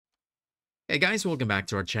Hey guys, welcome back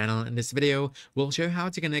to our channel. In this video, we'll show how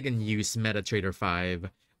to connect and use MetaTrader 5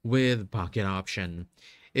 with Pocket Option.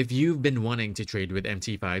 If you've been wanting to trade with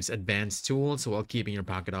MT5's advanced tools while keeping your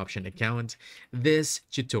Pocket Option account, this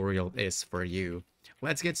tutorial is for you.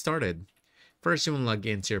 Let's get started. First, you want to log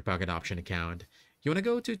into your Pocket Option account. You want to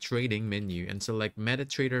go to Trading menu and select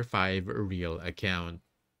MetaTrader 5 Real Account.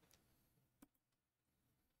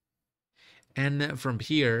 And from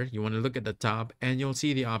here, you want to look at the top and you'll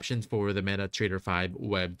see the options for the MetaTrader 5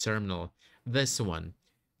 web terminal. This one.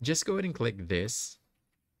 Just go ahead and click this.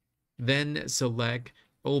 Then select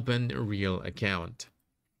Open Real Account.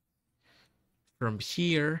 From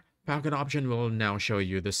here, Pocket Option will now show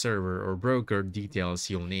you the server or broker details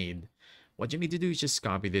you'll need. What you need to do is just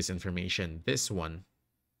copy this information, this one.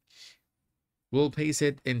 We'll paste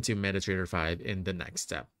it into MetaTrader 5 in the next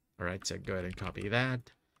step. Alright, so go ahead and copy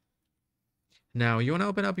that. Now, you want to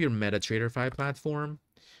open up your MetaTrader 5 platform.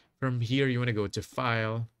 From here, you want to go to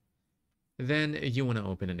File. Then you want to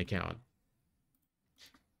open an account.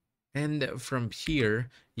 And from here,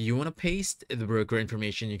 you want to paste the broker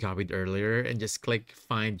information you copied earlier and just click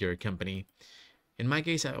Find Your Company. In my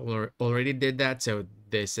case, I already did that, so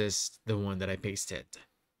this is the one that I pasted.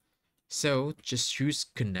 So just choose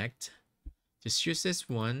Connect. Just choose this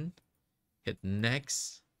one. Hit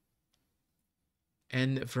Next.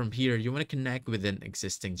 And from here, you want to connect with an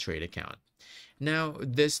existing trade account. Now,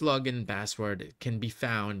 this login password can be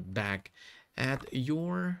found back at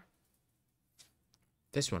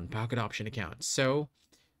this one, Pocket Option account. So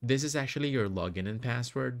this is actually your login and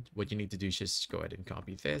password. What you need to do is just go ahead and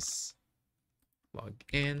copy this, log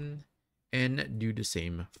in, and do the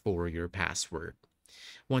same for your password.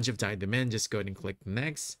 Once you've typed them in, just go ahead and click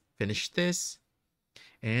Next, finish this.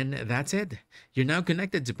 And that's it. You're now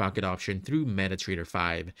connected to Pocket Option through MetaTrader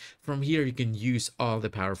 5. From here, you can use all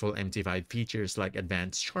the powerful MT5 features like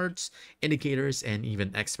advanced charts, indicators, and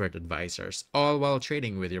even expert advisors, all while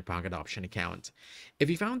trading with your Pocket Option account.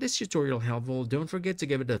 If you found this tutorial helpful, don't forget to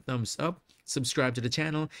give it a thumbs up, subscribe to the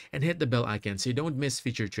channel, and hit the bell icon so you don't miss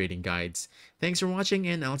future trading guides. Thanks for watching,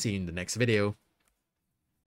 and I'll see you in the next video.